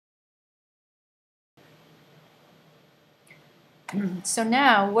So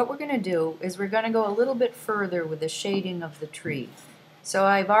now what we're going to do is we're going to go a little bit further with the shading of the tree. So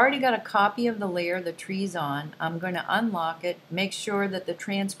I've already got a copy of the layer the tree's on. I'm going to unlock it, make sure that the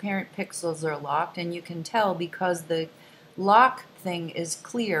transparent pixels are locked, and you can tell because the lock thing is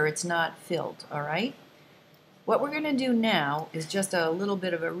clear, it's not filled, all right? What we're going to do now is just a little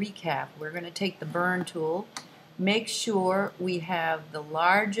bit of a recap. We're going to take the burn tool, make sure we have the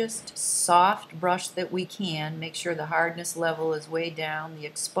largest soft brush that we can, make sure the hardness level is way down, the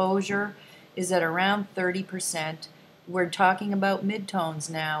exposure is at around 30%. We're talking about midtones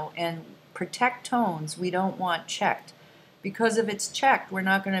now, and protect tones we don't want checked, because if it's checked we're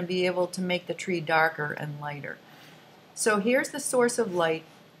not going to be able to make the tree darker and lighter. So here's the source of light.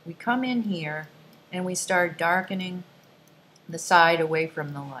 We come in here and we start darkening the side away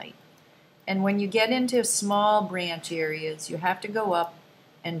from the light. And when you get into small branch areas, you have to go up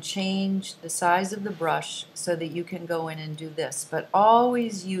and change the size of the brush so that you can go in and do this. But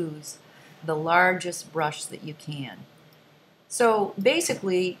always use the largest brush that you can. So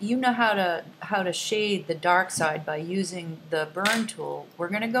basically, you know how to shade the dark side by using the burn tool. We're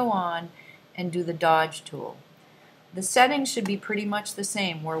going to go on and do the dodge tool. The settings should be pretty much the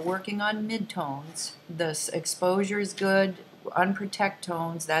same. We're working on midtones. The exposure is good. Unprotect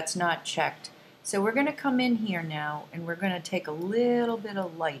tones, that's not checked. So we're going to come in here now and we're going to take a little bit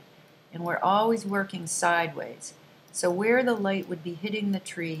of light, and we're always working sideways. So where the light would be hitting the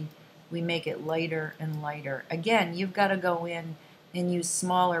tree, we make it lighter and lighter. Again, you've got to go in and use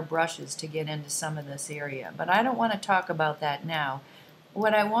smaller brushes to get into some of this area, but I don't want to talk about that now.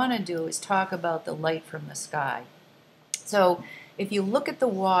 What I want to do is talk about the light from the sky. So if you look at the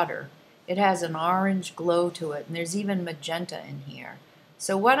water, it has an orange glow to it, and there's even magenta in here.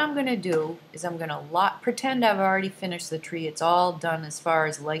 So what I'm going to do is I'm going to pretend I've already finished the tree. It's all done as far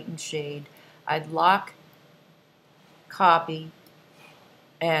as light and shade. I'd lock, copy,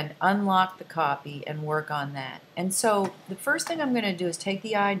 and unlock the copy and work on that. And so the first thing I'm going to do is take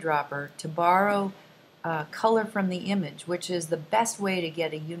the eyedropper to borrow color from the image, which is the best way to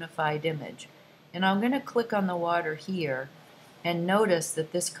get a unified image. And I'm going to click on the water here and notice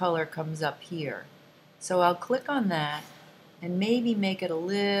that this color comes up here. So I'll click on that and maybe make it a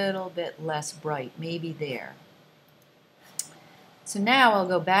little bit less bright, maybe there. So now I'll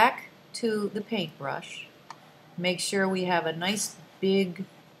go back to the paintbrush, make sure we have a nice big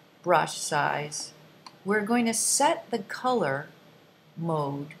brush size. We're going to set the color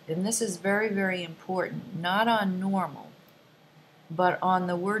mode, and this is very, very important, not on normal, but on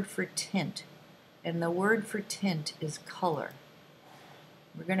the word for tint. And the word for tint is color.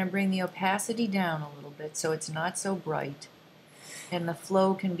 We're going to bring the opacity down a little bit so it's not so bright, and the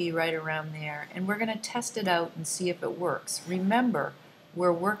flow can be right around there. And we're going to test it out and see if it works. Remember,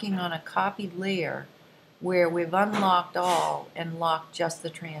 we're working on a copied layer where we've unlocked all and locked just the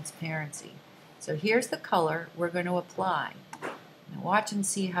transparency. So here's the color we're going to apply. Now watch and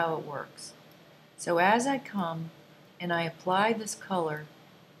see how it works. So as I come and I apply this color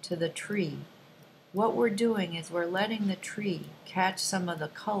to the tree, what we're doing is we're letting the tree catch some of the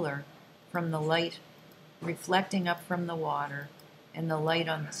color from the light reflecting up from the water and the light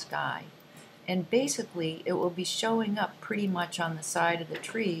on the sky. And basically it will be showing up pretty much on the side of the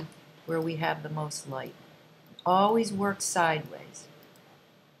tree where we have the most light. Always work sideways.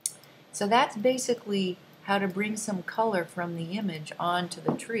 So that's basically how to bring some color from the image onto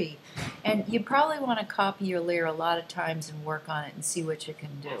the tree. And you probably want to copy your layer a lot of times and work on it and see what you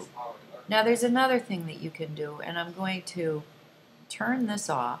can do. Now there's another thing that you can do, and I'm going to turn this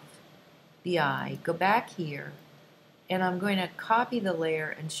off, the eye, go back here, and I'm going to copy the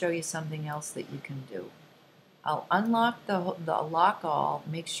layer and show you something else that you can do. I'll unlock the lock all,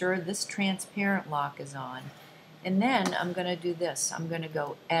 make sure this transparent lock is on, and then I'm going to do this. I'm going to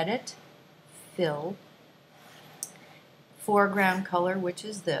go Edit, Fill, Foreground Color, which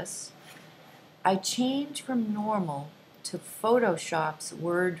is this. I change from normal to Photoshop's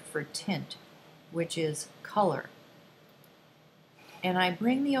word for tint, which is color. And I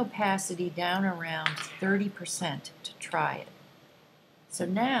bring the opacity down around 30% to try it. So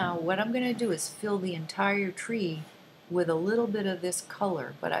now what I'm going to do is fill the entire tree with a little bit of this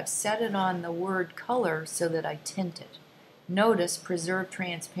color, but I've set it on the word color so that I tint it. Notice Preserve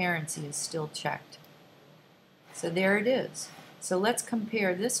Transparency is still checked. So there it is. So let's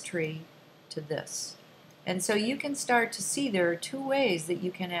compare this tree to this. And so you can start to see there are two ways that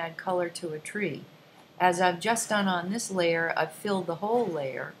you can add color to a tree. As I've just done on this layer, I've filled the whole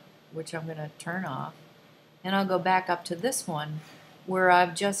layer, which I'm going to turn off, and I'll go back up to this one where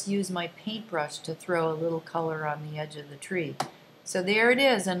I've just used my paintbrush to throw a little color on the edge of the tree. So there it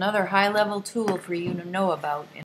is, another high-level tool for you to know about.